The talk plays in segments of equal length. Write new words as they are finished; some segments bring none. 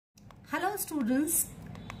Hello students,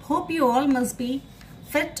 hope you all must be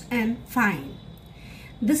fit and fine.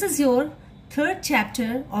 This is your third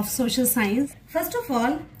chapter of social science. First of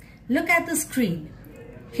all, look at the screen.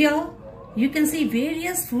 Here you can see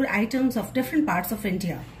various food items of different parts of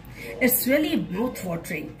India. It's really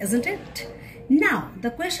mouth-watering, isn't it? Now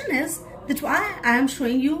the question is that why I am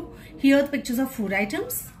showing you here the pictures of food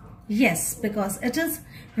items? Yes, because it is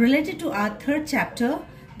related to our third chapter,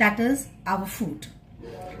 that is our food.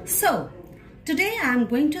 So, today I am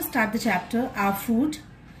going to start the chapter, our food.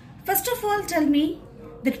 First of all, tell me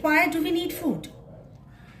that why do we need food?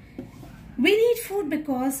 We need food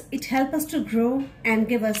because it helps us to grow and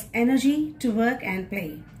give us energy to work and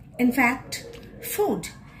play. In fact, food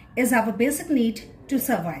is our basic need to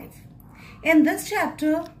survive. In this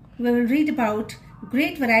chapter, we will read about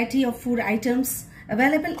great variety of food items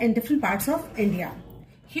available in different parts of India.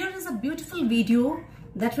 Here is a beautiful video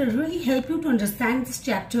that will really help you to understand this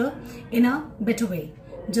chapter in a better way.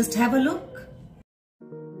 Just have a look.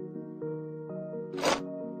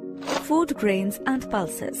 Food grains and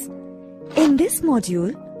pulses. In this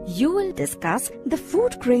module, you will discuss the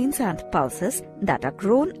food grains and pulses that are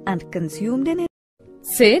grown and consumed in India.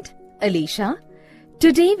 Sid, Alicia,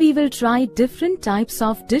 today we will try different types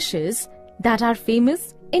of dishes that are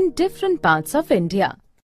famous in different parts of India.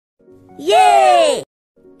 Yay!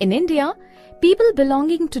 In India, people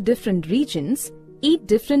belonging to different regions eat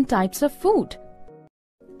different types of food.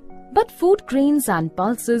 But food grains and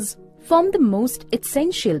pulses form the most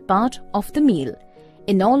essential part of the meal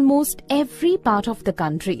in almost every part of the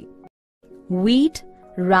country. Wheat,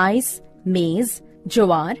 rice, maize,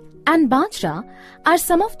 jowar and bajra are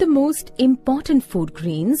some of the most important food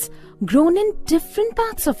grains grown in different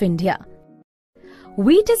parts of India.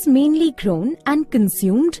 Wheat is mainly grown and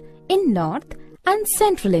consumed in North and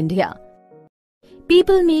Central India.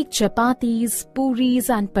 People make chapatis, puris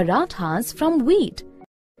and parathas from wheat.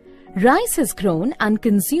 Rice is grown and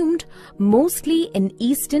consumed mostly in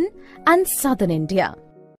Eastern and Southern India.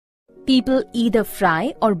 People either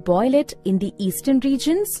fry or boil it in the Eastern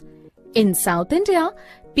regions. In South India,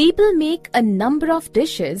 people make a number of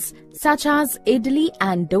dishes such as idli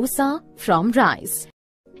and dosa from rice.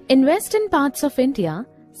 In western parts of India,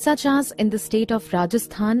 such as in the state of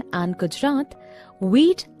Rajasthan and Gujarat,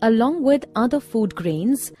 wheat along with other food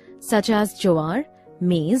grains such as jowar,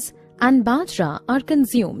 maize and bajra are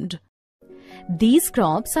consumed. These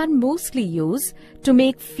crops are mostly used to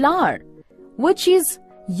make flour, which is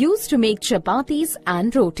used to make chapatis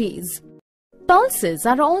and rotis. Pulses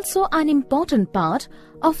are also an important part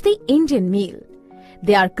of the Indian meal.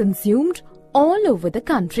 They are consumed all over the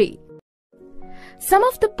country. Some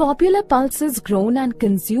of the popular pulses grown and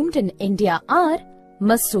consumed in India are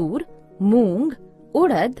masoor, moong,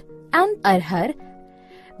 urad and arhar.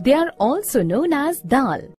 They are also known as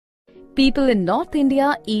dal. People in North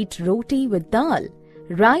India eat roti with dal.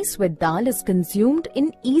 Rice with dal is consumed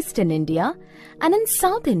in Eastern India, and in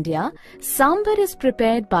South India, sambar is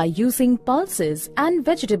prepared by using pulses and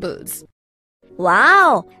vegetables.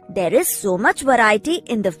 Wow! There is so much variety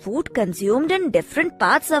in the food consumed in different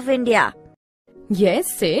parts of India.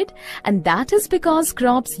 Yes, Sid, and that is because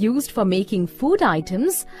crops used for making food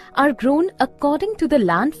items are grown according to the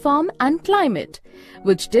landform and climate,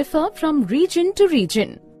 which differ from region to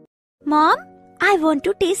region. Mom, I want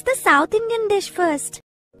to taste the South Indian dish first.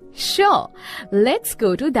 Sure, let's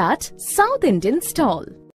go to that South Indian stall.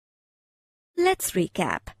 Let's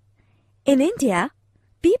recap. In India,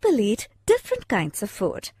 people eat different kinds of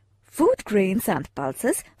food. Food grains and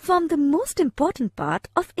pulses form the most important part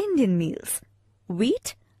of Indian meals.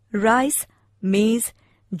 Wheat, rice, maize,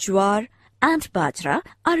 jowar and bajra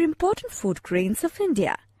are important food grains of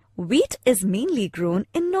India. Wheat is mainly grown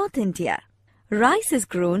in North India. Rice is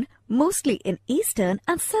grown mostly in Eastern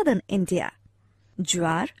and Southern India.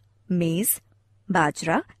 Jowar, maize,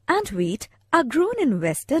 bajra and wheat are grown in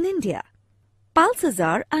Western India. Pulses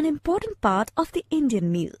are an important part of the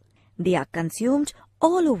Indian meal. They are consumed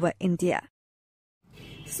all over India.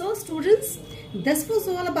 So students, this was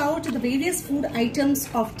all about the various food items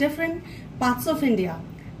of different parts of India,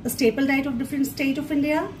 the staple diet of different states of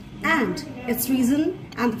India and its reason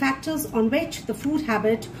and the factors on which the food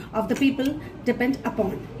habit of the people depend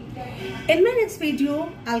upon. In my next video,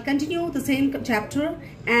 I'll continue the same chapter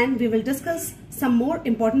and we will discuss some more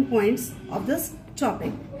important points of this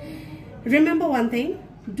topic. Remember one thing,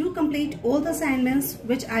 do complete all the assignments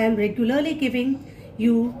which I am regularly giving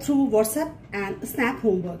you through WhatsApp and Snap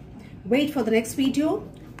homework. Wait for the next video.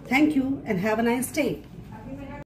 Thank you and have a nice day.